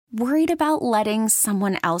Worried about letting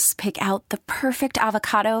someone else pick out the perfect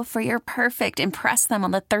avocado for your perfect impress them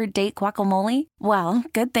on the third date guacamole? Well,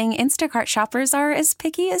 good thing Instacart shoppers are as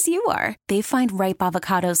picky as you are. They find ripe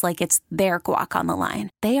avocados like it's their guac on the line.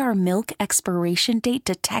 They are milk expiration date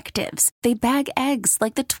detectives. They bag eggs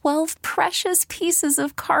like the 12 precious pieces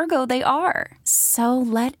of cargo they are. So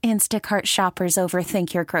let Instacart shoppers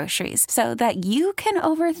overthink your groceries so that you can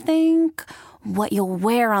overthink what you'll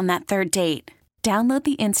wear on that third date. Download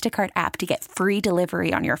the Instacart app to get free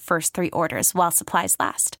delivery on your first 3 orders while supplies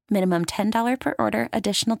last. Minimum $10 per order.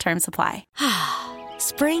 Additional terms apply.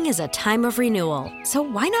 Spring is a time of renewal, so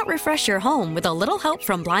why not refresh your home with a little help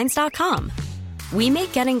from Blinds.com? We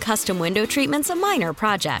make getting custom window treatments a minor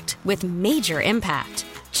project with major impact.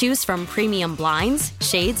 Choose from premium blinds,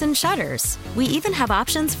 shades, and shutters. We even have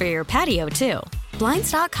options for your patio, too.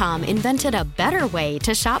 Blinds.com invented a better way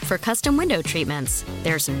to shop for custom window treatments.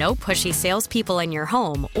 There's no pushy salespeople in your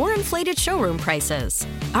home or inflated showroom prices.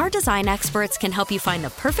 Our design experts can help you find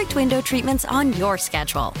the perfect window treatments on your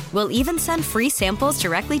schedule. We'll even send free samples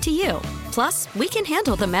directly to you. Plus, we can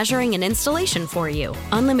handle the measuring and installation for you.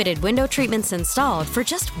 Unlimited window treatments installed for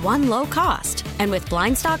just one low cost. And with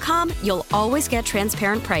Blinds.com, you'll always get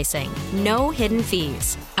transparent pricing. No hidden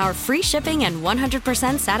fees. Our free shipping and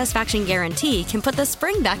 100% satisfaction guarantee can put the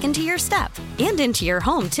spring back into your step and into your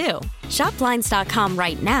home, too. Shop Blinds.com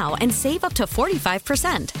right now and save up to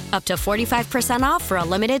 45%. Up to 45% off for a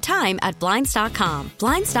limited time at Blinds.com.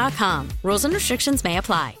 Blinds.com. Rules and restrictions may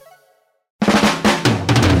apply.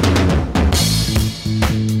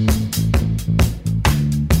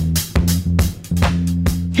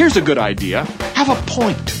 Here's a good idea. Have a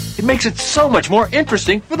point. It makes it so much more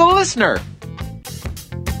interesting for the listener.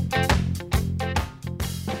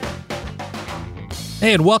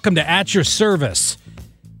 Hey, and welcome to At Your Service.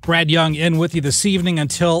 Brad Young in with you this evening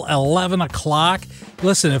until 11 o'clock.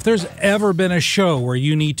 Listen, if there's ever been a show where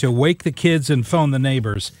you need to wake the kids and phone the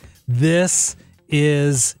neighbors, this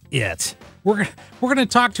is it. We're going to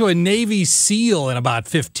talk to a Navy SEAL in about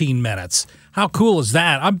 15 minutes. How cool is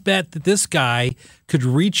that? I bet that this guy could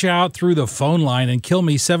reach out through the phone line and kill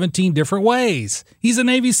me 17 different ways. He's a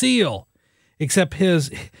Navy SEAL. Except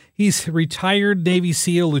he's retired Navy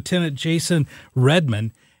SEAL Lieutenant Jason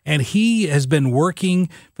Redman, and he has been working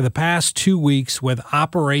for the past 2 weeks with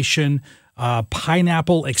Operation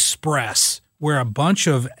Pineapple Express, where a bunch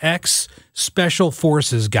of ex-Special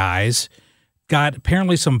Forces guys got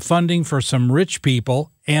apparently some funding for some rich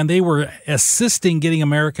people, and they were assisting getting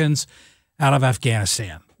Americans out of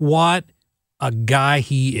Afghanistan. What a guy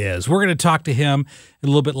he is. We're going to talk to him a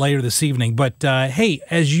little bit later this evening. But hey,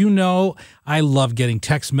 as you know, I love getting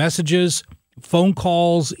text messages, phone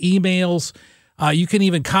calls, emails. You can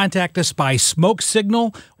even contact us by smoke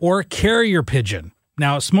signal or carrier pigeon.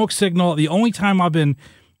 Now, smoke signal, the only time I've been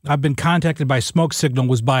contacted by smoke signal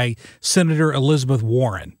was by Senator Elizabeth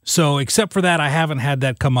Warren. So except for that, I haven't had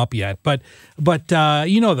that come up yet. But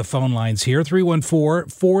you know the phone lines here,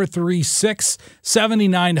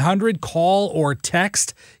 314-436-7900. Call or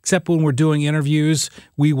text, except when we're doing interviews,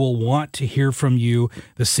 we will want to hear from you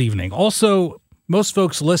this evening. Also, most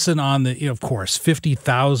folks listen on the, of course,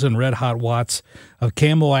 50,000 red hot watts of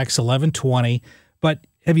KMOX 1120. But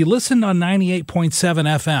have you listened on 98.7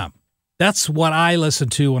 FM? That's what I listen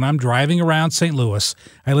to when I'm driving around St. Louis.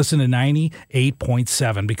 I listen to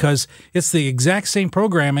 98.7 because it's the exact same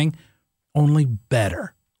programming, only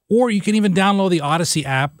better. Or you can even download the Odyssey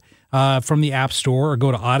app from the App Store or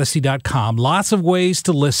go to Odyssey.com. Lots of ways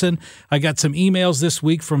to listen. I got some emails this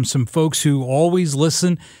week from some folks who always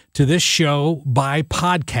listen to this show by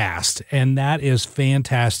podcast, and that is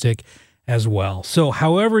fantastic as well. So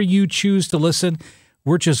however you choose to listen,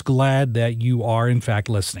 we're just glad that you are, in fact,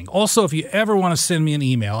 listening. Also, if you ever want to send me an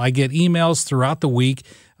email, I get emails throughout the week.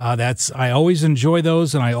 I always enjoy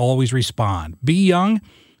those, and I always respond. Be Young,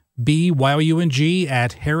 BYUNG,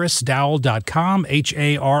 at harrisdowell.com,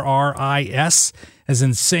 HARRIS, as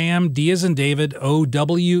in Sam, D as in David,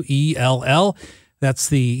 OWELL. That's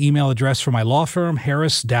the email address for my law firm,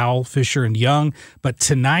 Harris, Dowell, Fisher & Young. But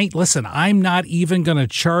tonight, listen, I'm not even going to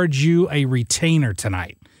charge you a retainer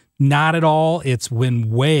tonight. Not at all. It's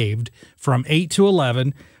been waived from 8 to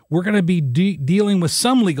 11. We're going to be dealing with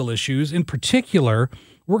some legal issues. In particular,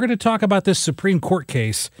 we're going to talk about this Supreme Court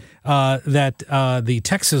case that the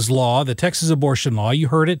Texas law, the Texas abortion law, you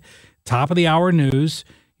heard it, top of the hour news.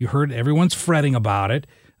 You heard everyone's fretting about it.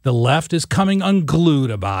 The left is coming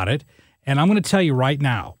unglued about it. And I'm going to tell you right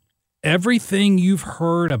now, everything you've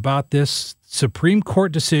heard about this Supreme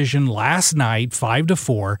Court decision last night,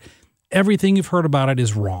 5-4, everything you've heard about it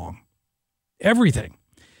is wrong. Everything.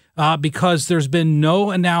 Because there's been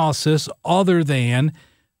no analysis other than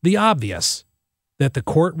the obvious, that the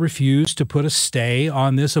court refused to put a stay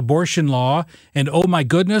on this abortion law, and oh my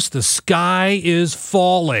goodness, the sky is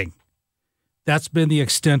falling. That's been the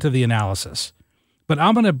extent of the analysis. But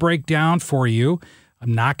I'm going to break down for you.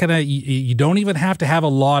 I'm not going to, you don't even have to have a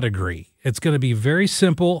law degree. It's going to be very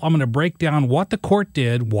simple. I'm going to break down what the court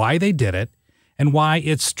did, why they did it, and why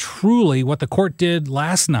it's truly what the court did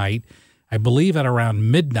last night, I believe at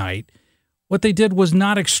around midnight. What they did was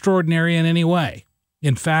not extraordinary in any way.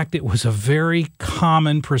 In fact, it was a very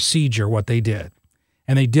common procedure, what they did.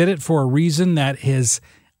 And they did it for a reason that is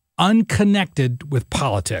unconnected with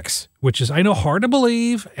politics, which is, I know, hard to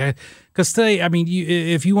believe. Because today, I mean,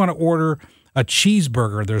 if you want to order a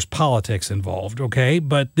cheeseburger, there's politics involved, okay?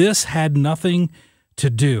 But this had nothing to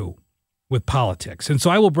do with politics. And so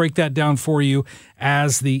I will break that down for you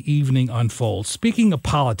as the evening unfolds. Speaking of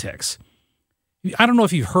politics, I don't know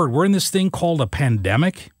if you've heard, we're in this thing called a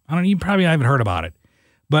pandemic. You probably haven't heard about it.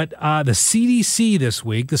 But the CDC this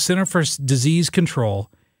week, the Center for Disease Control,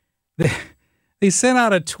 they sent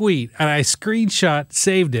out a tweet, and I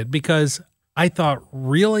saved it because I thought,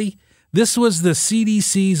 really? This was the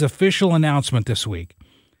CDC's official announcement this week.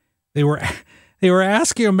 They were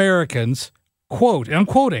asking Americans, quote, and I'm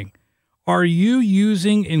quoting, "Are you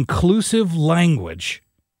using inclusive language?"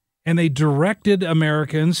 And they directed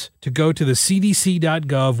Americans to go to the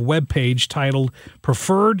cdc.gov webpage titled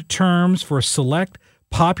Preferred Terms for Select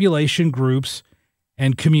Population Groups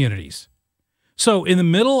and Communities. So in the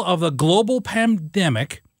middle of the global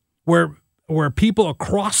pandemic, where people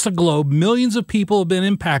across the globe, millions of people have been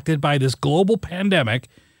impacted by this global pandemic,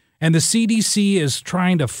 and the CDC is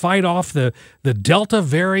trying to fight off the Delta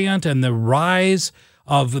variant and the rise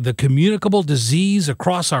of the communicable disease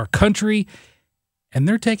across our country, and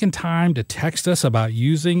they're taking time to text us about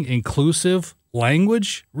using inclusive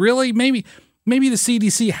language? Really? Maybe the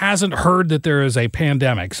CDC hasn't heard that there is a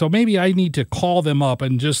pandemic, so maybe I need to call them up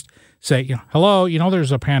and just say, hello,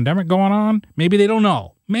 there's a pandemic going on? Maybe they don't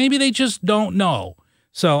know. Maybe they just don't know.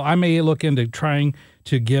 So I may look into trying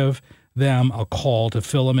to give them a call to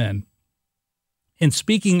fill them in. And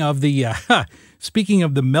speaking of the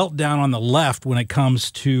meltdown on the left when it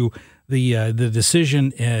comes to the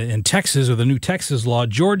decision in Texas, or the new Texas law,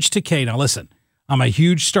 George Takei. Now listen, I'm a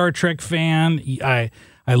huge Star Trek fan. I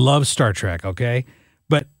love Star Trek, okay?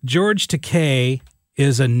 But George Takei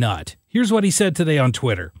is a nut. Here's what he said today on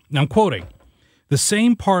Twitter. Now I'm quoting. "The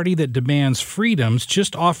same party that demands freedoms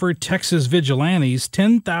just offered Texas vigilantes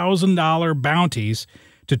 $10,000 bounties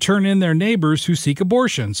to turn in their neighbors who seek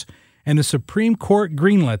abortions, and the Supreme Court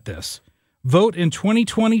greenlit this. Vote in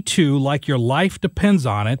 2022 like your life depends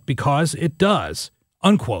on it, because it does,"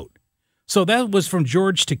 unquote. So that was from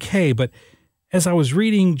George Takei, but as I was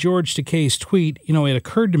reading George Takei's tweet, it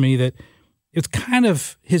occurred to me that it's kind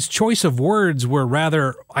of, his choice of words were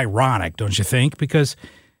rather ironic, don't you think? Because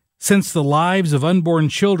since the lives of unborn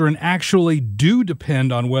children actually do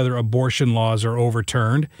depend on whether abortion laws are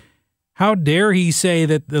overturned, how dare he say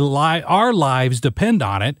that our lives depend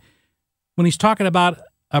on it when he's talking about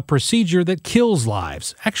a procedure that kills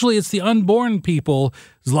lives? Actually, it's the unborn people's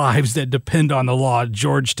lives that depend on the law,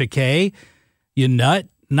 George Takei. You nut.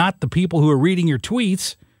 Not the people who are reading your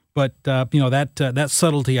tweets, but that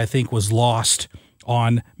subtlety, I think, was lost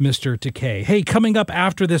on Mr. Takei. Hey, coming up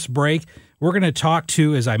after this break, we're going to talk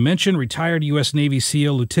to, as I mentioned, retired U.S. Navy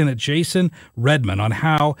SEAL Lieutenant Jason Redman on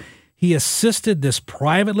how he assisted this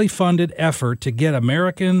privately funded effort to get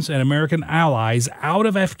Americans and American allies out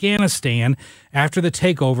of Afghanistan after the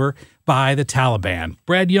takeover by the Taliban.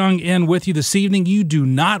 Brad Young in with you this evening. You do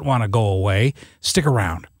not want to go away. Stick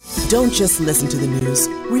around. Don't just listen to the news.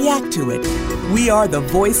 React to it. We are the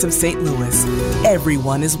voice of St. Louis.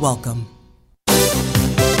 Everyone is welcome.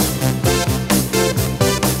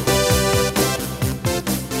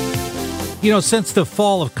 Since the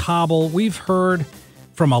fall of Kabul, we've heard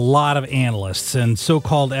from a lot of analysts and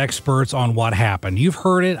so-called experts on what happened. You've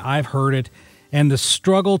heard it, I've heard it, and the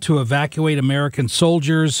struggle to evacuate American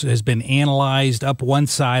soldiers has been analyzed up one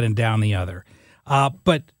side and down the other.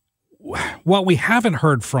 But what we haven't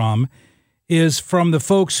heard from is from the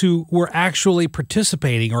folks who were actually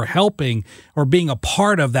participating or helping or being a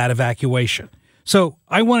part of that evacuation. So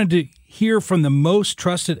I wanted to hear from the most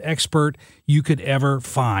trusted expert you could ever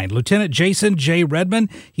find. Lieutenant Jason J. Redman.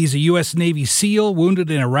 He's a U.S. Navy SEAL, wounded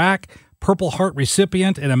in Iraq, Purple Heart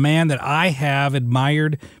recipient, and a man that I have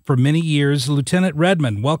admired for many years. Lieutenant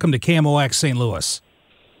Redman, welcome to KMOX St. Louis.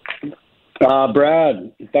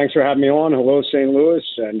 Brad, thanks for having me on. Hello, St. Louis.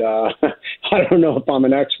 And I don't know if I'm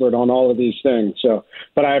an expert on all of these things,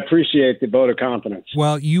 but I appreciate the vote of confidence.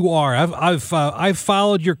 Well, you are. I've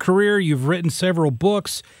followed your career. You've written several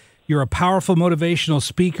books. You're a powerful motivational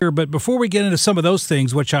speaker. But before we get into some of those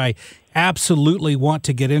things, which I absolutely want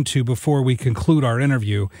to get into before we conclude our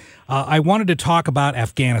interview, I wanted to talk about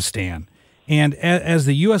Afghanistan. And as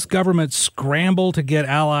the U.S. government scrambled to get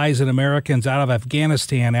allies and Americans out of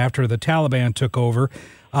Afghanistan after the Taliban took over,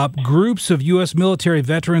 groups of U.S. military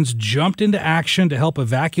veterans jumped into action to help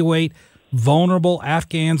evacuate vulnerable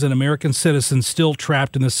Afghans and American citizens still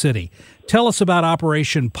trapped in the city. Tell us about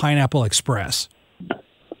Operation Pineapple Express.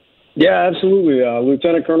 Yeah, absolutely.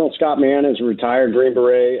 Lieutenant Colonel Scott Mann is a retired Green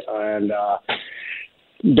Beret, and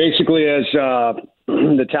basically as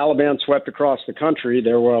the Taliban swept across the country,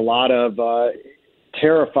 there were a lot of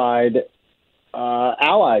terrified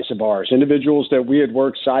allies of ours, individuals that we had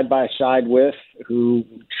worked side by side with, who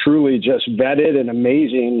truly just vetted and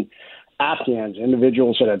amazing Afghans,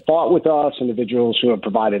 individuals that had fought with us, individuals who had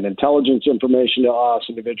provided intelligence information to us,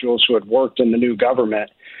 individuals who had worked in the new government,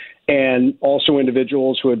 and also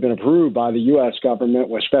individuals who had been approved by the U.S. government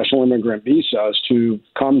with special immigrant visas to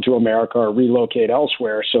come to America or relocate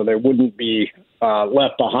elsewhere so they wouldn't be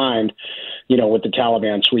left behind, with the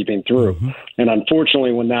Taliban sweeping through. Mm-hmm. And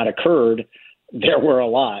unfortunately, when that occurred, there were a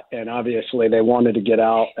lot, and obviously they wanted to get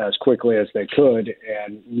out as quickly as they could,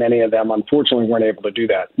 and many of them, unfortunately, weren't able to do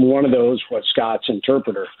that. One of those was Scott's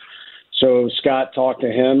interpreter. So Scott talked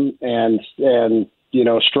to him and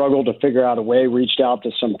struggled to figure out a way, reached out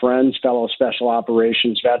to some friends, fellow special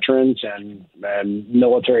operations veterans and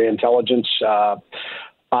military intelligence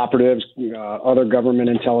operatives, other government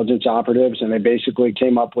intelligence operatives, and they basically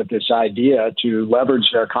came up with this idea to leverage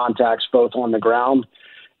their contacts both on the ground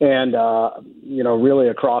and, really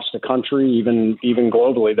across the country, even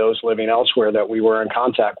globally, those living elsewhere that we were in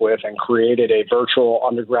contact with, and created a virtual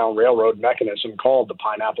underground railroad mechanism called the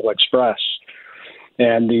Pineapple Express.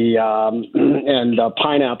 And the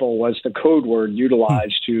pineapple was the code word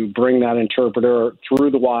utilized to bring that interpreter through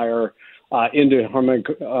the wire into Hamid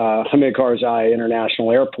Karzai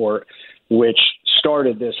International Airport, which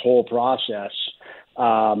started this whole process.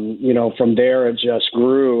 From there it just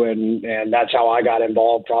grew, and that's how I got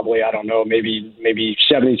involved. Probably, I don't know, maybe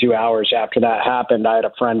 72 hours after that happened, I had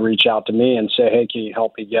a friend reach out to me and say, "Hey, can you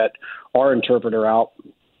help me get our interpreter out?"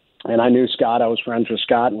 And I knew Scott. I was friends with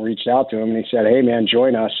Scott and reached out to him, and he said, "Hey, man,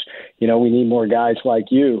 join us. We need more guys like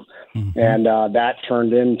you." Mm-hmm. And that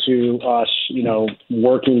turned into us,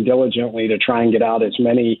 working diligently to try and get out as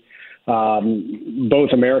many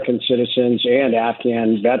both American citizens and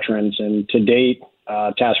Afghan veterans. And to date,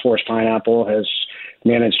 Task Force Pineapple has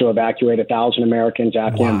managed to evacuate 1,000 Americans,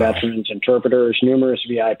 Afghan veterans, interpreters, numerous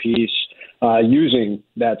VIPs, using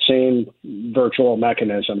that same virtual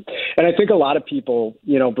mechanism. And I think a lot of people,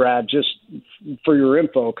 Brad, just for your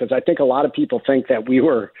info, because I think a lot of people think that we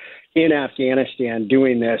were in Afghanistan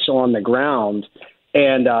doing this on the ground.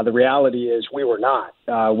 And the reality is we were not.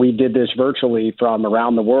 We did this virtually from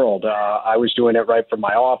around the world. I was doing it right from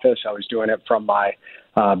my office. I was doing it from my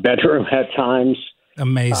bedroom at times.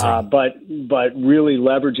 Amazing. But really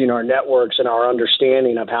leveraging our networks and our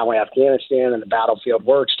understanding of how Afghanistan and the battlefield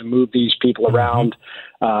works to move these people around,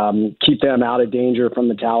 keep them out of danger from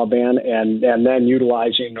the Taliban, and then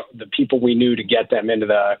utilizing the people we knew to get them into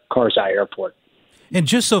the Karzai airport. And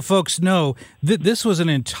just so folks know, this was an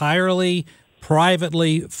entirely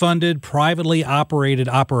privately funded, privately operated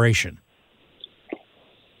operation.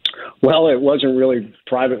 Well, it wasn't really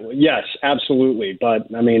privately. Yes, absolutely. But,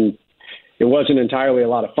 it wasn't entirely a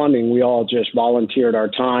lot of funding. We all just volunteered our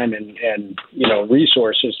time and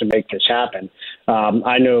resources to make this happen.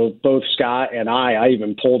 I know both Scott and I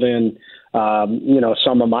even pulled in,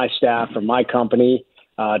 some of my staff from my company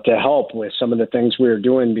to help with some of the things we were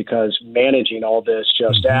doing, because managing all this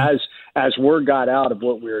just as word got out of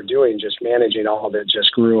what we were doing, just managing all of it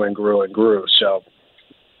just grew and grew and grew. So.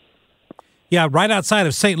 Yeah, right outside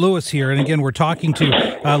of St. Louis here. And again, we're talking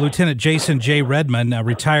to Lieutenant Jason J. Redmond, a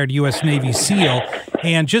retired U.S. Navy SEAL.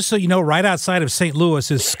 And just so you know, right outside of St.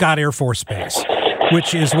 Louis is Scott Air Force Base,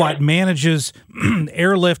 which is what manages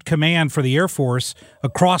airlift command for the Air Force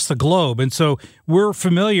across the globe. And so we're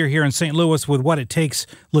familiar here in St. Louis with what it takes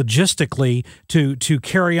logistically to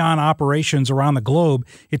carry on operations around the globe.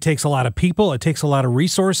 It takes a lot of people, it takes a lot of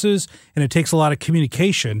resources, and it takes a lot of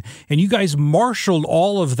communication. And you guys marshaled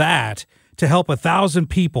all of that to help 1,000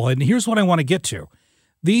 people. And here's what I want to get to.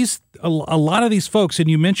 A lot of these folks, and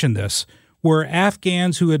you mentioned this, were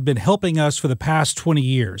Afghans who had been helping us for the past 20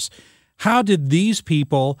 years. How did these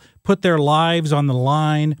people put their lives on the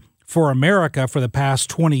line for America for the past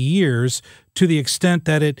 20 years to the extent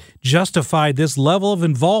that it justified this level of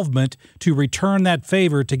involvement to return that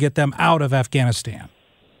favor to get them out of Afghanistan?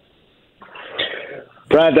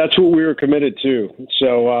 Brad, that's what we were committed to.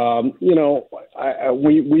 So,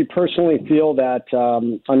 we personally feel that,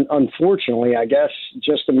 unfortunately, I guess,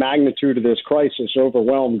 just the magnitude of this crisis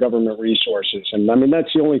overwhelmed government resources. And, I mean,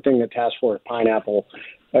 that's the only thing that Task Force Pineapple,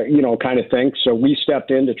 kind of thinks. So we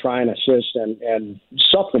stepped in to try and assist and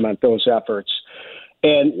supplement those efforts.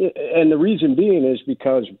 And the reason being is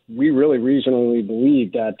because we really reasonably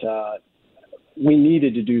believe that we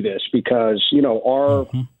needed to do this because, our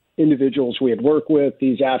individuals we had worked with,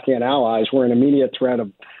 these Afghan allies, were in immediate threat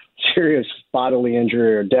of serious bodily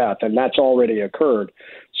injury or death, and that's already occurred.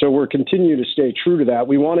 So we're continuing to stay true to that.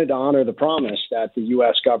 We wanted to honor the promise that the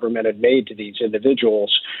U.S. government had made to these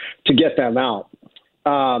individuals to get them out.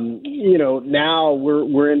 Now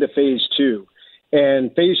we're into phase two.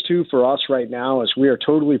 And phase two for us right now is we are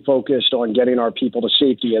totally focused on getting our people to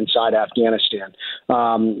safety inside Afghanistan.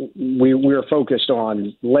 We are focused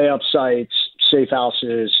on layup sites, safe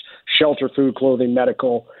houses, shelter, food, clothing,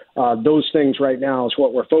 medical. Those things right now is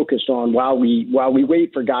what we're focused on while we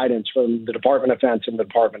wait for guidance from the Department of Defense and the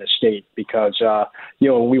Department of State, because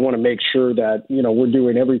we want to make sure that we're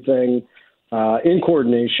doing everything in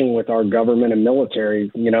coordination with our government and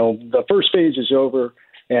military. The first phase is over,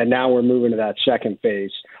 and now we're moving to that second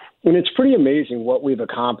phase. And it's pretty amazing what we've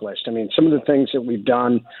accomplished. I mean, some of the things that we've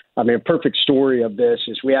done. I mean, a perfect story of this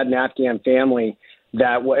is we had an Afghan family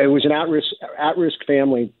that it was an at-risk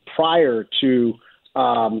family prior to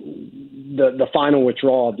the final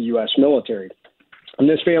withdrawal of the U.S. military. And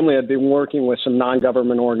this family had been working with some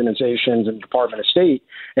non-government organizations and Department of State,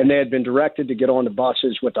 and they had been directed to get onto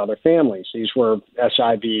buses with other families. These were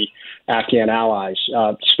SIV Afghan allies,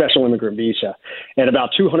 special immigrant visa. And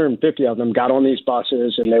about 250 of them got on these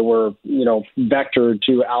buses, and they were, vectored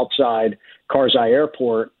to outside Karzai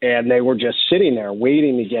Airport, and they were just sitting there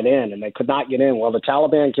waiting to get in, and they could not get in. Well, the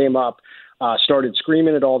Taliban came up, started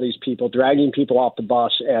screaming at all these people, dragging people off the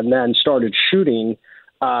bus, and then started shooting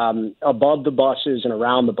above the buses and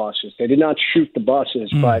around the buses. They did not shoot the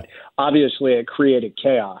buses, but obviously it created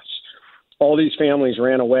chaos. All these families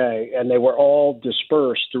ran away, and they were all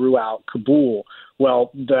dispersed throughout Kabul.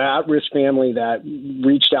 Well, the at-risk family that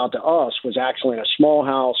reached out to us was actually in a small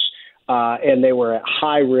house, and they were at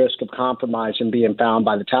high risk of compromise and being found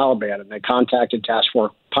by the Taliban. And they contacted Task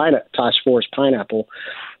Force Pineapple,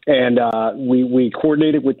 and we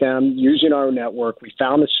coordinated with them using our network. We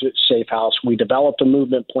found a safe house. We developed a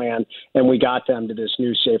movement plan, and we got them to this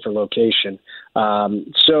new, safer location.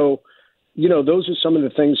 Those are some of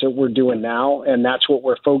the things that we're doing now, and that's what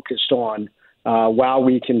we're focused on while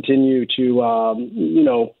we continue to,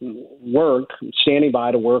 standing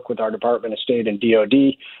by to work with our Department of State and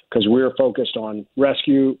DOD, because we're focused on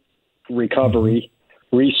rescue, recovery,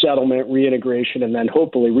 resettlement, reintegration, and then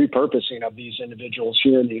hopefully repurposing of these individuals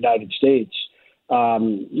here in the United States,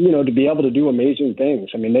 to be able to do amazing things.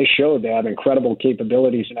 I mean, they showed they have incredible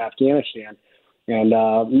capabilities in Afghanistan. And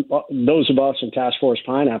those of us in Task Force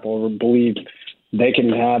Pineapple believe they can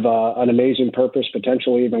have an amazing purpose,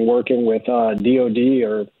 potentially even working with DOD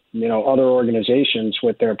or, other organizations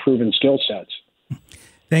with their proven skill sets.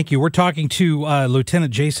 Thank you. We're talking to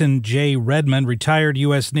Lieutenant Jason J. Redmond, retired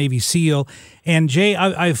U.S. Navy SEAL. And Jay,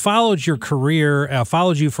 I followed your career,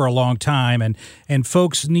 followed you for a long time, and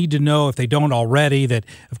folks need to know, if they don't already, that,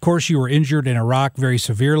 of course, you were injured in Iraq very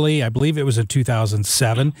severely. I believe it was in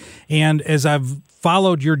 2007. And as I've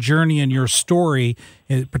followed your journey and your story,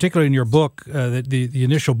 particularly in your book, the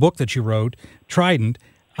initial book that you wrote, Trident,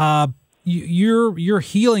 your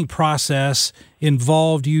healing process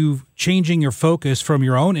involved you changing your focus from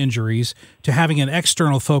your own injuries to having an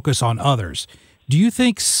external focus on others. Do you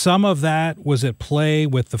think some of that was at play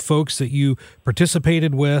with the folks that you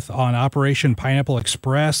participated with on Operation Pineapple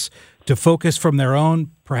Express to focus from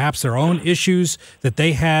perhaps their own issues that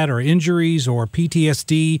they had, or injuries or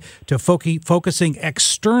PTSD, to focusing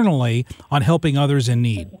externally on helping others in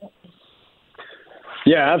need?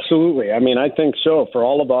 Yeah, absolutely. I mean, I think so. For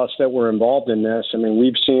all of us that were involved in this, I mean,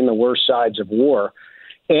 we've seen the worst sides of war.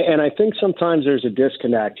 And I think sometimes there's a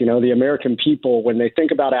disconnect. The American people, when they think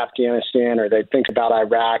about Afghanistan or they think about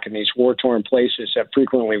Iraq and these war-torn places that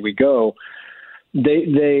frequently we go,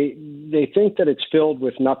 they think that it's filled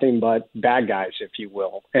with nothing but bad guys, if you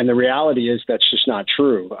will. And the reality is that's just not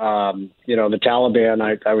true. The Taliban,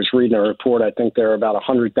 I was reading a report, I think they're about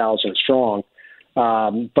 100,000 strong.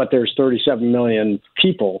 But there's 37 million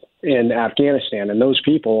people in Afghanistan, and those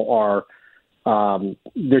people are,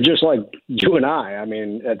 they're just like you and I. I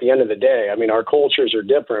mean, at the end of the day, our cultures are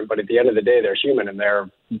different, but at the end of the day, they're human, and they're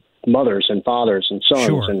mothers and fathers and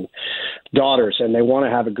sons and daughters, and they want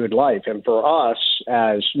to have a good life. And for us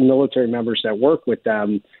as military members that work with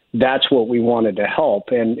them, that's what we wanted to help.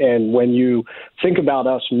 And when you think about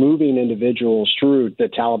us moving individuals through the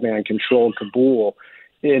Taliban-controlled Kabul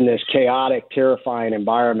in this chaotic, terrifying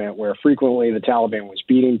environment where frequently the Taliban was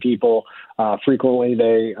beating people, frequently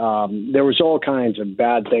there was all kinds of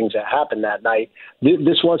bad things that happened that night.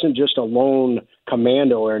 This wasn't just a lone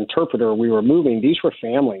commando or interpreter we were moving. These were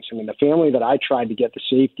families. I mean, the family that I tried to get to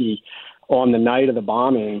safety on the night of the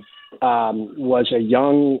bombing was a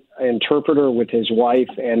young interpreter with his wife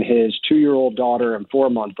and his 2-year-old daughter and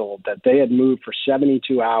 4-month-old that they had moved for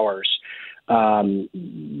 72 hours.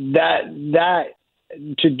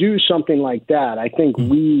 To do something like that, I think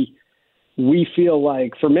we feel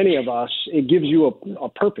like for many of us, it gives you a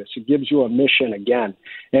purpose. It gives you a mission again.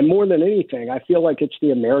 And more than anything, I feel like it's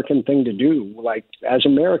the American thing to do. Like as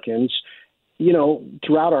Americans, you know,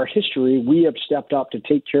 throughout our history, we have stepped up to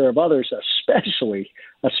take care of others,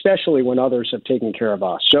 especially when others have taken care of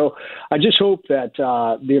us. So I just hope that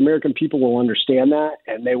the American people will understand that,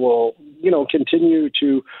 and they will, you know, continue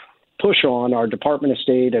to push on our Department of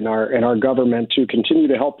State and our government to continue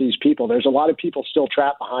to help these people. There's a lot of people still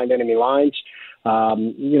trapped behind enemy lines.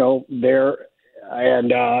 You know,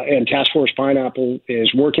 and Task Force Pineapple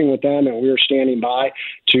is working with them, and we're standing by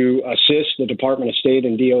to assist the Department of State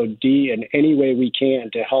and DOD in any way we can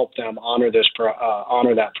to help them honor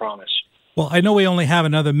that promise. Well, I know we only have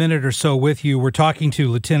another minute or so with you. We're talking to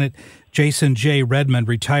Lieutenant Jason J. Redmond,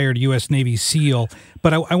 retired U.S. Navy SEAL.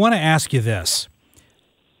 But I want to ask you this.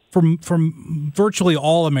 From virtually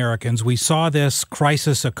all Americans, we saw this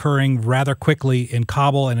crisis occurring rather quickly in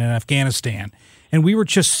Kabul and in Afghanistan, and we were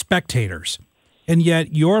just spectators. And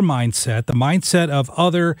yet your mindset, the mindset of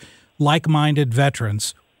other like-minded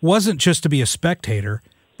veterans, wasn't just to be a spectator,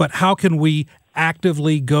 but how can we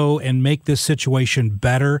actively go and make this situation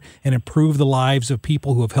better and improve the lives of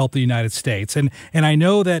people who have helped the United States. And I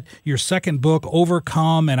know that your second book,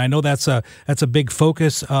 Overcome, and I know that's a big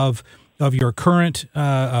focus of your current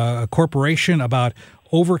corporation about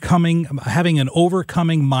having an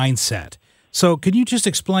overcoming mindset. So can you just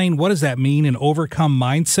explain what does that mean, an overcome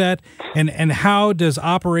mindset, and how does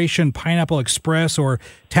Operation Pineapple Express or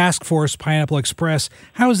Task Force Pineapple Express,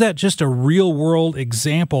 how is that just a real world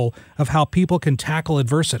example of how people can tackle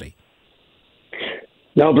adversity?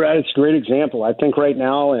 No, Brad, it's a great example. I think right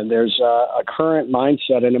now, and there's a current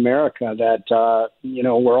mindset in America that,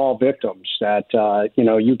 we're all victims, that,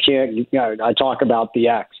 you can't, I talk about the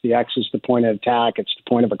X. The X is the point of attack. It's the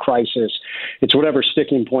point of a crisis. It's whatever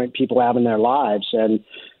sticking point people have in their lives. And,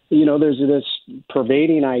 there's this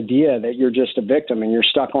pervading idea that you're just a victim and you're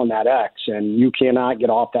stuck on that X and you cannot get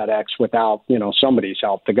off that X without, somebody's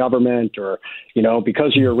help, the government or, because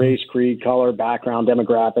of your race, creed, color, background,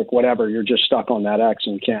 demographic, whatever, you're just stuck on that X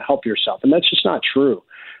and you can't help yourself. And that's just not true.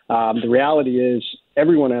 The reality is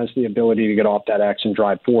everyone has the ability to get off that X and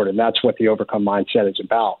drive forward. And that's what the Overcome mindset is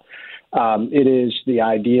about. It is the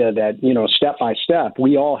idea that, step by step,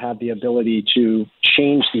 we all have the ability to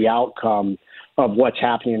change the outcome of what's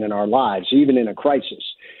happening in our lives, even in a crisis.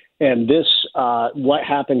 And this, what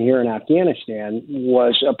happened here in Afghanistan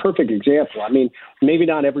was a perfect example. I mean, maybe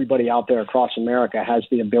not everybody out there across America has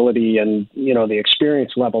the ability and, the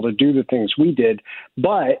experience level to do the things we did,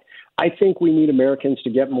 but I think we need Americans to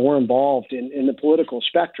get more involved in the political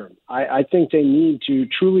spectrum. I think they need to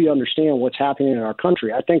truly understand what's happening in our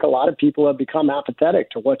country. I think a lot of people have become apathetic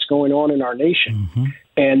to what's going on in our nation. Mm-hmm.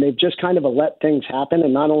 And they've just kind of let things happen.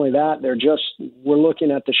 And not only that, we're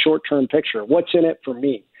looking at the short-term picture. What's in it for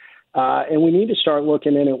me? And we need to start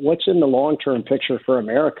looking in at what's in the long-term picture for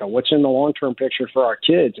America, what's in the long-term picture for our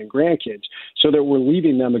kids and grandkids, so that we're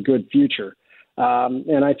leaving them a good future.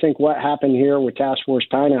 And I think what happened here with Task Force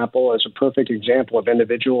Pineapple is a perfect example of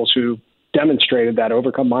individuals who demonstrated that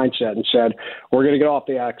overcome mindset and said, we're going to get off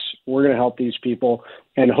the X, we're going to help these people,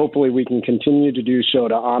 and hopefully we can continue to do so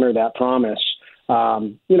to honor that promise,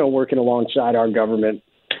 working alongside our government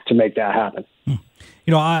to make that happen.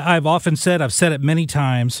 I've said it many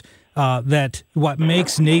times, that what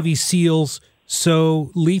makes Navy SEALs so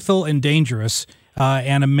lethal and dangerous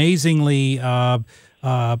and amazingly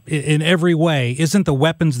in every way isn't the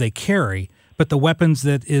weapons they carry, but the weapons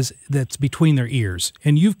that's between their ears.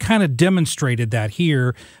 And you've kind of demonstrated that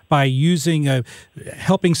here by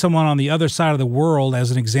helping someone on the other side of the world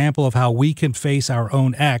as an example of how we can face our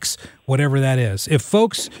own X, whatever that is. If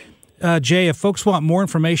folks want more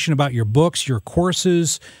information about your books, your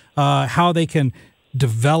courses, how they can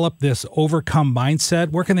develop this overcome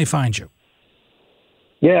mindset, where can they find you?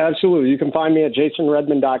 Yeah, absolutely. You can find me at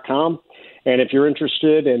jasonredmond.com. And if you're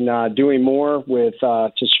interested in doing more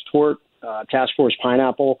to support Task Force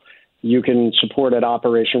Pineapple, you can support at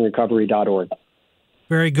operationrecovery.org.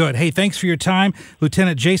 Very good. Hey, thanks for your time.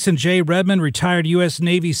 Lieutenant Jason J. Redmond, retired U.S.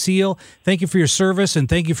 Navy SEAL. Thank you for your service, and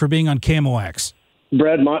thank you for being on KMOX.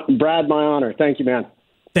 Brad, my honor. Thank you, man.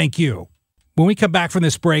 Thank you. When we come back from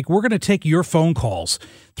this break, we're going to take your phone calls.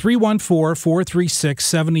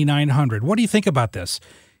 314-436-7900. What do you think about this?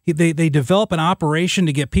 They develop an operation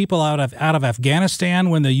to get people out of Afghanistan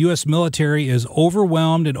when the U.S. military is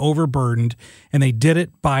overwhelmed and overburdened, and they did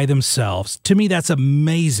it by themselves. To me, that's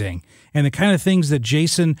amazing. And the kind of things that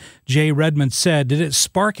Jason J. Redmond said, did it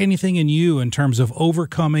spark anything in you in terms of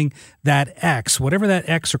overcoming that X, whatever that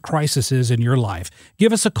X or crisis is in your life?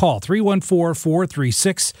 Give us a call,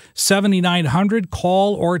 314-436-7900.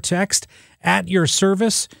 Call or text at your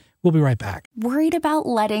service. We'll be right back. Worried about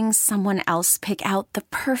letting someone else pick out the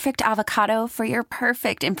perfect avocado for your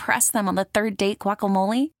perfect impress them on the third date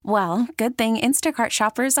guacamole? Well, good thing Instacart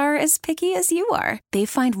shoppers are as picky as you are. They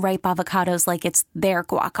find ripe avocados like it's their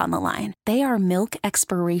guac on the line. They are milk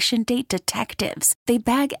expiration date detectives. They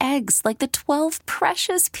bag eggs like the 12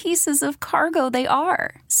 precious pieces of cargo they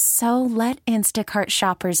are. So let Instacart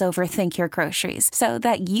shoppers overthink your groceries so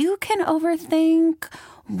that you can overthink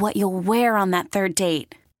what you'll wear on that third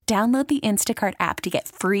date. Download the Instacart app to get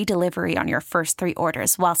free delivery on your first 3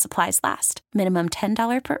 orders while supplies last. Minimum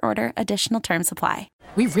 $10 per order. Additional terms apply.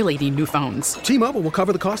 We really need new phones. T-Mobile will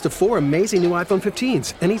cover the cost of 4 amazing new iPhone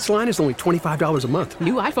 15s, and each line is only $25 a month.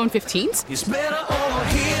 New iPhone 15s? It's better over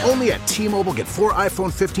here. Only at T-Mobile, get 4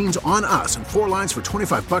 iPhone 15s on us and 4 lines for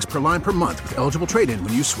 $25 per line per month with eligible trade-in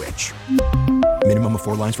when you switch. Minimum of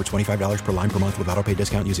 4 lines for $25 per line per month with autopay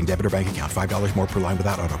discount using debit or bank account. $5 more per line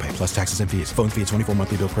without autopay, plus taxes and fees. Phone fee at 24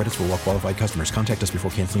 monthly bill credits for well-qualified customers. Contact us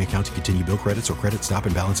before canceling account to continue bill credits or credit stop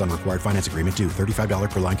and balance on required finance agreement due. $35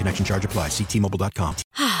 per line connection charge applies. See T-Mobile.com.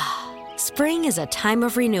 Spring is a time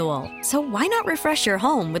of renewal, so why not refresh your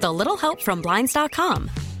home with a little help from Blinds.com?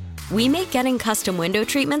 We make getting custom window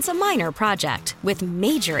treatments a minor project with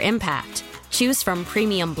major impact. Choose from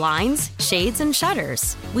premium blinds, shades, and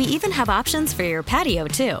shutters. We even have options for your patio,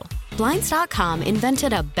 too. Blinds.com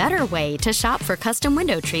invented a better way to shop for custom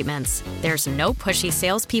window treatments. There's no pushy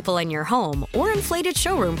salespeople in your home or inflated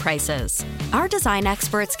showroom prices. Our design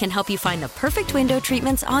experts can help you find the perfect window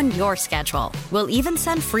treatments on your schedule. We'll even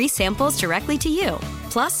send free samples directly to you.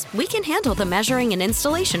 Plus, we can handle the measuring and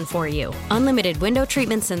installation for you. Unlimited window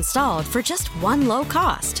treatments installed for just one low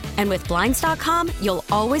cost. And with Blinds.com, you'll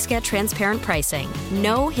always get transparent pricing.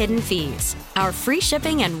 No hidden fees. Our free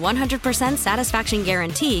shipping and 100% satisfaction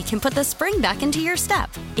guarantee can put the spring back into your step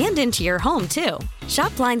and into your home, too.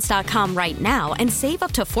 Shop Blinds.com right now and save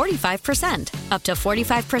up to 45%. Up to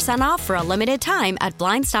 45% off for a limited time at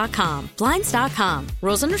Blinds.com. Blinds.com.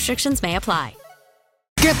 Rules and restrictions may apply.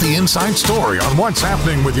 Get the inside story on what's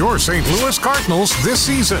happening with your St. Louis Cardinals this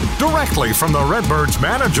season directly from the Redbirds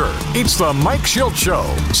manager. It's the Mike Schilt Show,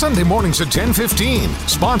 Sunday mornings at 10:15,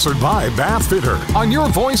 sponsored by Bath Fitter on your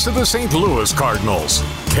voice of the St. Louis Cardinals,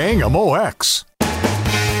 KMOX.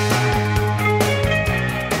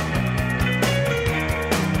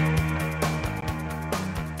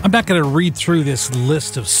 I'm not going to read through this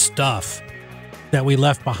list of stuff that we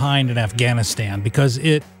left behind in Afghanistan because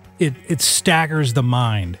it staggers the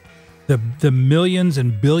mind. The millions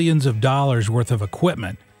and billions of dollars worth of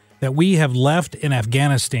equipment that we have left in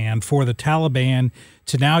Afghanistan for the Taliban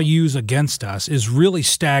to now use against us is really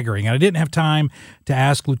staggering. And I didn't have time to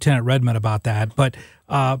ask Lieutenant Redmond about that, but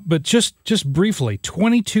just briefly,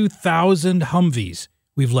 22,000 Humvees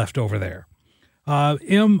we've left over there.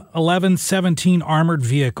 M1117 armored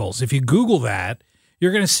vehicles. If you Google that,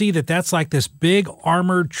 you're going to see that that's like this big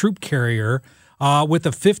armored troop carrier with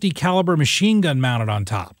a 50 caliber machine gun mounted on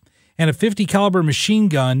top. And a 50 caliber machine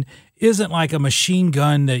gun isn't like a machine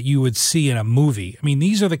gun that you would see in a movie. I mean,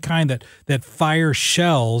 these are the kind that fire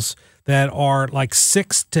shells that are like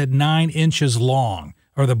 6 to 9 inches long,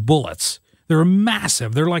 or the bullets. They're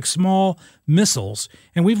massive. They're like small missiles.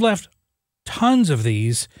 And we've left tons of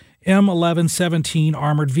these M1117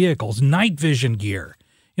 armored vehicles, night vision gear.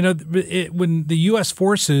 You know, when the U.S.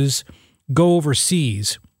 forces go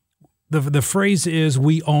overseas, the phrase is,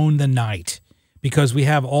 we own the night, because we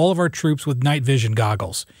have all of our troops with night vision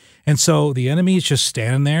goggles. And so the enemy is just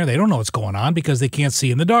standing there. They don't know what's going on because they can't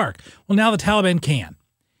see in the dark. Well, now the Taliban can.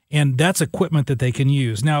 And that's equipment that they can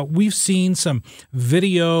use. Now, we've seen some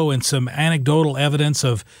video and some anecdotal evidence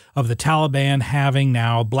of the Taliban having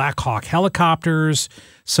now Black Hawk helicopters,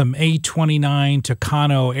 some A-29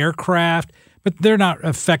 Tucano aircraft, but they're not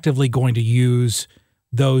effectively going to use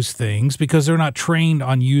those things because they're not trained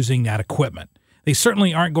on using that equipment. They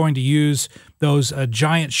certainly aren't going to use those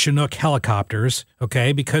giant Chinook helicopters,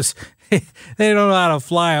 okay, because they don't know how to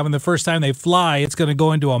fly them. And the first time they fly, it's going to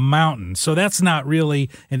go into a mountain. So that's not really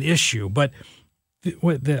an issue. But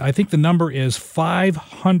I think the number is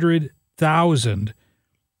 500,000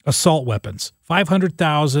 assault weapons,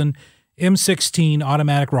 500,000 M16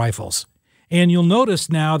 automatic rifles. And you'll notice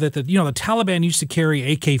now that the Taliban used to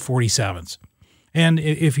carry AK-47s. And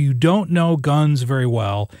if you don't know guns very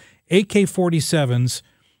well, AK-47s,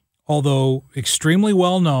 although extremely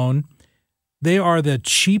well known, they are the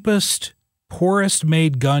cheapest, poorest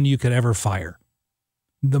made gun you could ever fire.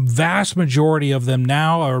 The vast majority of them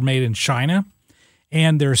now are made in China,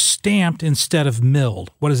 and they're stamped instead of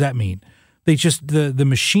milled. What does that mean? They just the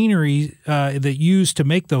machinery that used to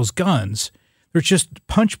make those guns, they're just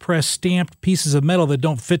punch press stamped pieces of metal that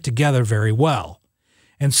don't fit together very well.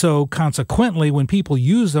 And so consequently, when people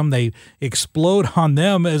use them, they explode on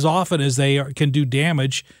them as often as they can do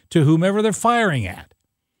damage to whomever they're firing at.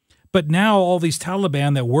 But now all these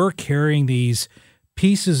Taliban that were carrying these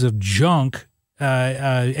pieces of junk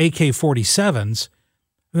AK-47s,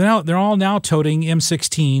 they're all now toting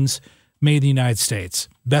M16s made in the United States.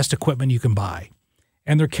 Best equipment you can buy.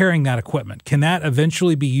 And they're carrying that equipment. Can that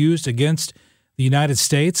eventually be used against the United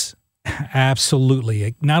States? Absolutely.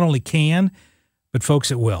 It not only can, but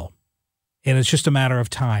folks, it will. And it's just a matter of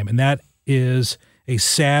time. And that is a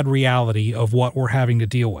sad reality of what we're having to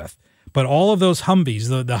deal with. But all of those Humvees,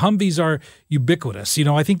 the Humvees are ubiquitous.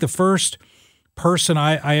 I think the first person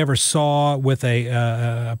I ever saw with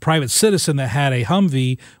a private citizen that had a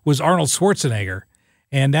Humvee was Arnold Schwarzenegger.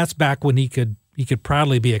 And that's back when he could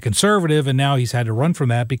proudly be a conservative, and now he's had to run from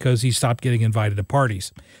that because he stopped getting invited to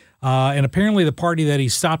parties. And apparently the party that he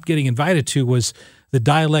stopped getting invited to was the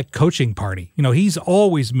dialect coaching party. He's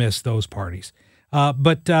always missed those parties.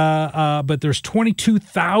 But there's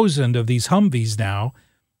 22,000 of these Humvees now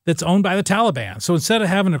that's owned by the Taliban. So instead of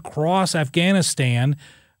having to cross Afghanistan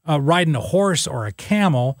riding a horse or a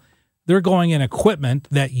camel, they're going in equipment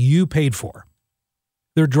that you paid for.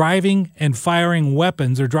 They're driving and firing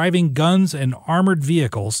weapons. They're driving guns and armored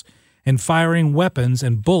vehicles and firing weapons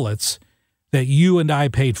and bullets that you and I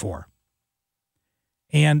paid for.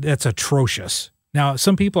 And that's atrocious. Now,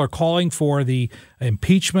 some people are calling for the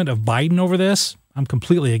impeachment of Biden over this. I'm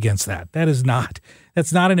completely against that. That's not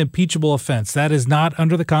an impeachable offense. That is not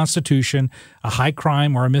under the Constitution a high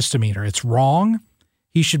crime or a misdemeanor. It's wrong.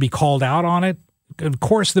 He should be called out on it. Of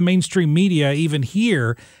course, the mainstream media, even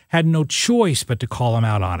here, had no choice but to call him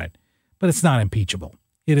out on it. But it's not impeachable.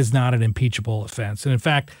 It is not an impeachable offense. And in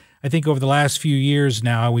fact, I think over the last few years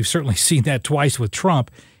now, we've certainly seen that twice with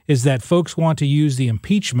Trump, is that folks want to use the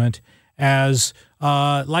impeachment as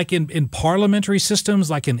like in parliamentary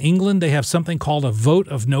systems, like in England, they have something called a vote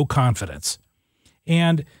of no confidence.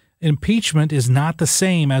 And impeachment is not the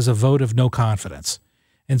same as a vote of no confidence.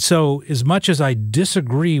 And so as much as I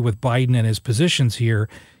disagree with Biden and his positions here,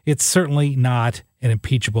 it's certainly not an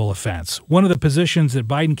impeachable offense. One of the positions that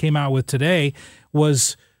Biden came out with today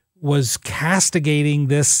was castigating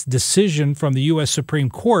this decision from the U.S. Supreme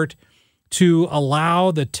Court to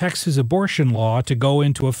allow the Texas abortion law to go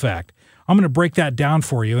into effect. I'm going to break that down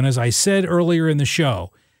for you. And as I said earlier in the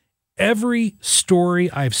show, every story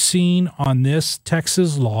I've seen on this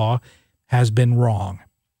Texas law has been wrong.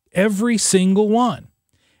 Every single one.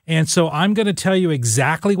 And so I'm going to tell you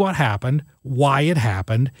exactly what happened, why it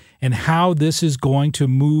happened, and how this is going to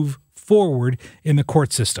move forward in the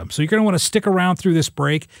court system. So you're going to want to stick around through this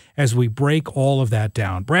break as we break all of that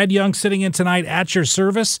down. Brad Young sitting in tonight at your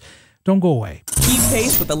service. Don't go away. Keep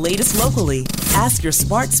pace with the latest locally. Ask your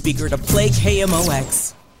smart speaker to play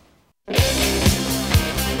KMOX.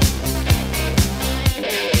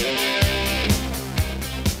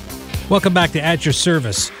 Welcome back to At Your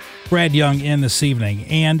Service. Brad Young in this evening.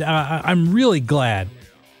 And I'm really glad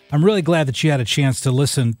that you had a chance to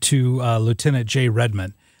listen to Lieutenant Jay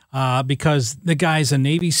Redmond because the guy's a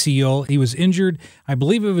Navy SEAL. He was injured, I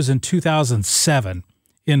believe it was in 2007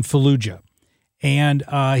 in Fallujah. And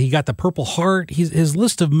he got the Purple Heart. His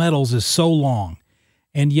list of medals is so long.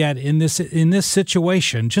 And yet in this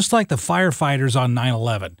situation, just like the firefighters on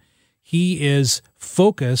 9/11, he is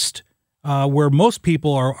focused where most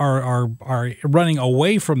people are running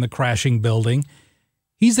away from the crashing building.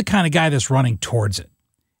 He's the kind of guy that's running towards it.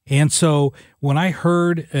 And so when I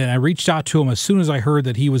heard, and I reached out to him as soon as I heard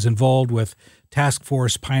that he was involved with Task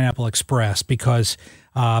Force Pineapple Express, because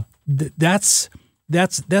that's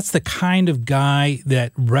the kind of guy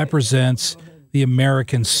that represents the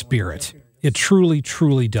American spirit. It truly,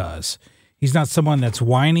 truly does. He's not someone that's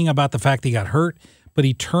whining about the fact that he got hurt, but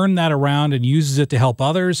he turned that around and uses it to help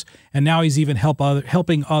others. And now he's even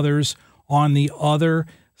helping others on the other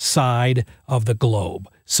side of the globe.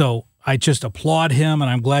 So I just applaud him, and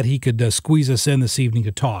I'm glad he could squeeze us in this evening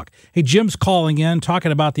to talk. Hey, Jim's calling in,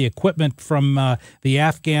 talking about the equipment from the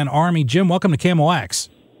Afghan Army. Jim, welcome to KMOX.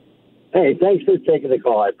 Hey, thanks for taking the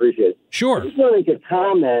call. I appreciate it. Sure. I just want to make a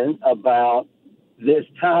comment about this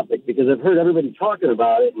topic because I've heard everybody talking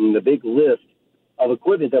about it and the big list of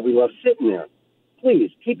equipment that we left sitting there.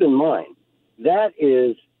 Please keep in mind, that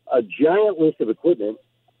is a giant list of equipment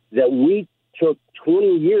that we took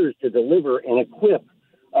 20 years to deliver and equip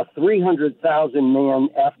a 300,000-man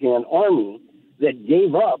Afghan army that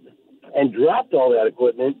gave up and dropped all that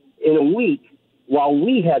equipment in a week while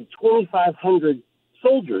we had 2,500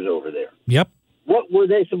 soldiers over there. Yep. What were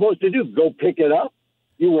they supposed to do? Go pick it up?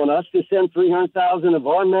 You want us to send 300,000 of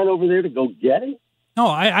our men over there to go get it? No,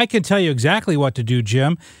 I can tell you exactly what to do,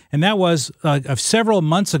 Jim. And that was several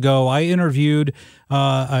months ago. I interviewed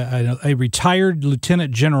a retired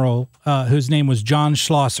lieutenant general whose name was John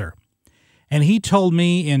Schlosser. And he told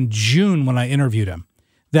me in June when I interviewed him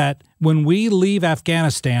that when we leave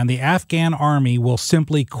Afghanistan, the Afghan army will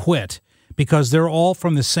simply quit because they're all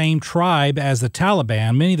from the same tribe as the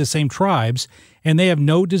Taliban, many of the same tribes, and they have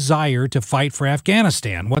no desire to fight for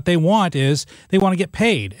Afghanistan. What they want is they want to get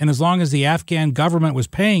paid. And as long as the Afghan government was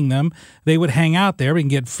paying them, they would hang out there and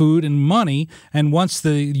get food and money. And once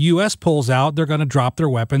the U.S. pulls out, they're going to drop their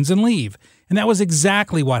weapons and leave. And that was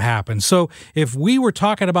exactly what happened. So if we were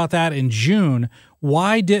talking about that in June,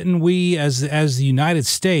 why didn't we, as the United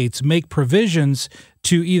States, make provisions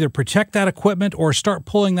to either protect that equipment or start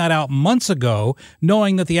pulling that out months ago,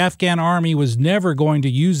 knowing that the Afghan army was never going to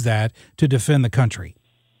use that to defend the country?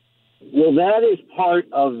 Well, that is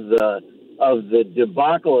part of the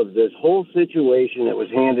debacle of this whole situation that was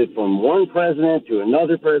handed from one president to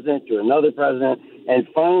another president to another president and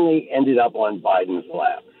finally ended up on Biden's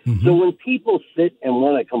lap. Mm-hmm. So when people sit and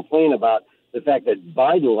want to complain about the fact that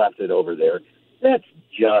Biden left it over there, that's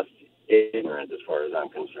just ignorant as far as I'm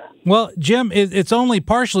concerned. Well, Jim, it's only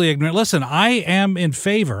partially ignorant. Listen, I am in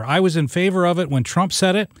favor. I was in favor of it when Trump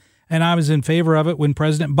said it, and I was in favor of it when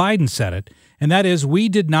President Biden said it. And that is, we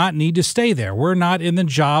did not need to stay there. We're not in the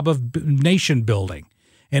job of nation building.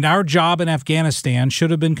 And our job in Afghanistan should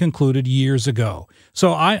have been concluded years ago.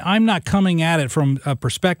 So I'm not coming at it from a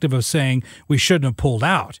perspective of saying we shouldn't have pulled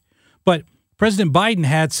out. But President Biden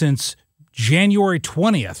had since January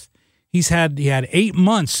 20th, he had 8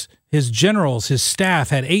 months. His generals, his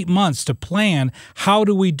staff had 8 months to plan how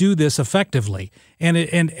do we do this effectively. And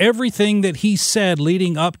everything that he said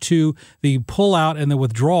leading up to the pullout and the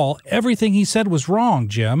withdrawal, everything he said was wrong,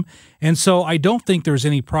 Jim. And so I don't think there's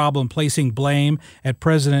any problem placing blame at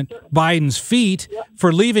President Biden's feet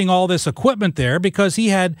for leaving all this equipment there because he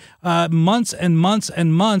had months and months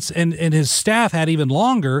and months, and his staff had even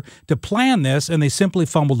longer to plan this, and they simply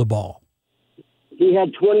fumbled the ball. He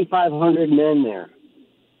had 2,500 men there.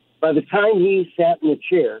 By the time he sat in the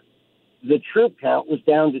chair, the troop count was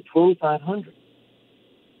down to 2,500.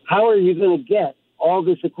 How are you going to get all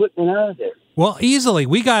this equipment out of there? Well, easily.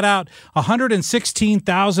 We got out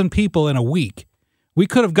 116,000 people in a week. We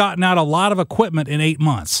could have gotten out a lot of equipment in 8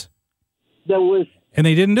 months. And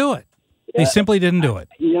they didn't do it. They simply didn't do it.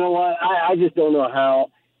 You know what? I just don't know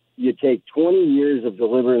how you take 20 years of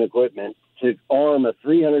delivering equipment to arm a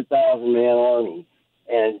 300,000-man army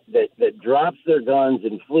and that drops their guns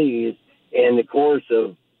and flees in the course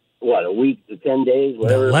of, a week to 10 days?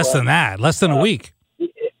 Whatever. No, less than that. Less than a week.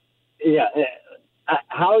 Yeah.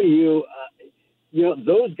 How you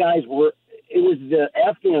those guys it was the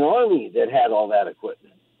Afghan army that had all that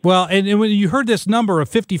equipment. Well, and when you heard this number of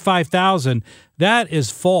 55,000, that is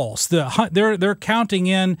false. They're counting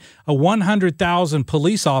in 100,000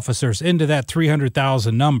 police officers into that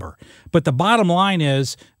 300,000 number. But the bottom line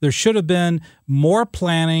is there should have been more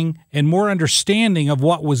planning and more understanding of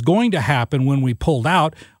what was going to happen when we pulled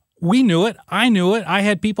out. We knew it. I knew it. I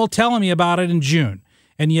had people telling me about it in June.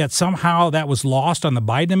 And yet somehow that was lost on the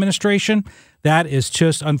Biden administration. That is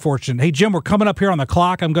just unfortunate. Hey, Jim, we're coming up here on the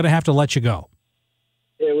clock. I'm going to have to let you go.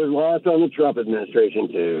 It was lost on the Trump administration,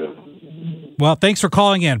 too. Well, thanks for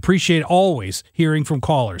calling in. Appreciate always hearing from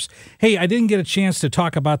callers. Hey, I didn't get a chance to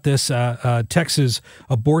talk about this Texas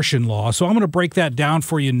abortion law, so I'm going to break that down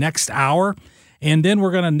for you next hour. And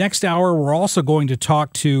then next hour, we're also going to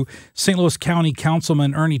talk to St. Louis County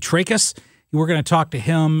Councilman Ernie Tracus. We're going to talk to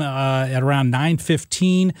him at around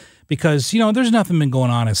 9:15 because, there's nothing been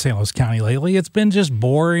going on in St. Louis County lately. It's been just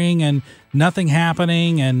boring and nothing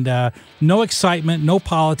happening and no excitement, no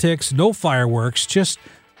politics, no fireworks, just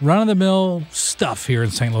run-of-the-mill stuff here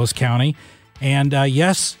in St. Louis County. And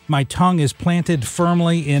yes, my tongue is planted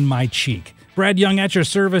firmly in my cheek. Brad Young at your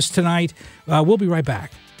service tonight. We'll be right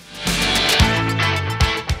back.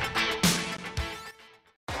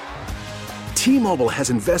 T-Mobile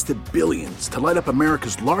has invested billions to light up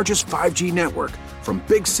America's largest 5G network, from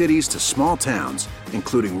big cities to small towns,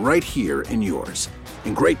 including right here in yours.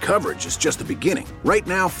 And great coverage is just the beginning. Right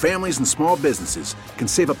now, families and small businesses can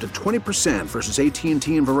save up to 20% versus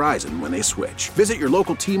AT&T and Verizon when they switch. Visit your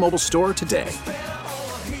local T-Mobile store today.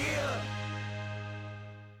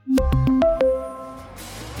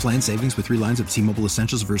 Plan savings with 3 lines of T-Mobile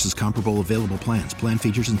Essentials versus comparable available plans. Plan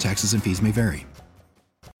features and taxes and fees may vary.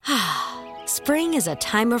 Spring is a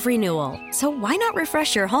time of renewal, so why not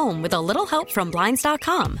refresh your home with a little help from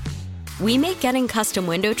Blinds.com? We make getting custom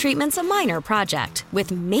window treatments a minor project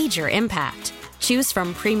with major impact. Choose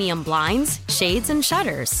from premium blinds, shades, and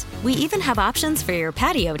shutters. We even have options for your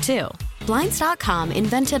patio, too. Blinds.com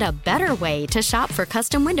invented a better way to shop for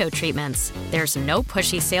custom window treatments. There's no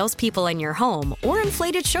pushy salespeople in your home or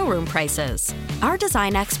inflated showroom prices. Our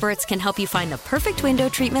design experts can help you find the perfect window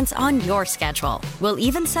treatments on your schedule. We'll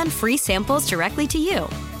even send free samples directly to you.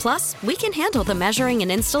 Plus, we can handle the measuring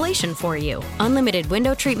and installation for you. Unlimited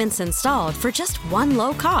window treatments installed for just one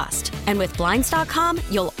low cost. And with Blinds.com,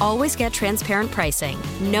 you'll always get transparent pricing.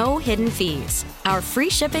 No hidden fees. Our free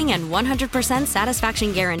shipping and 100%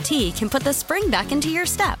 satisfaction guarantee can put the spring back into your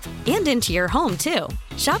step and into your home, too.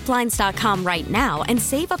 Shop Blinds.com right now and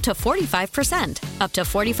save up to 45%. Up to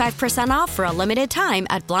 45% off for a limited time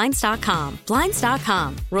at Blinds.com.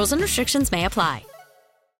 Blinds.com. Rules and restrictions may apply.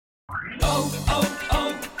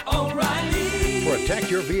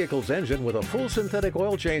 Protect your vehicle's engine with a full synthetic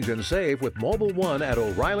oil change and save with Mobil 1 at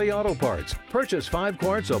O'Reilly Auto Parts. Purchase 5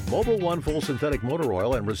 quarts of Mobil 1 full synthetic motor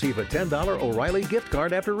oil and receive a $10 O'Reilly gift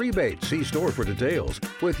card after rebate. See store for details.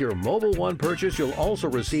 With your Mobil 1 purchase, you'll also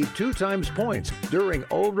receive 2 times points during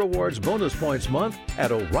O Rewards Bonus Points Month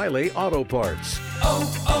at O'Reilly Auto Parts.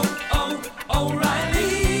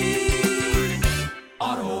 O'Reilly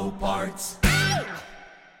Auto Parts.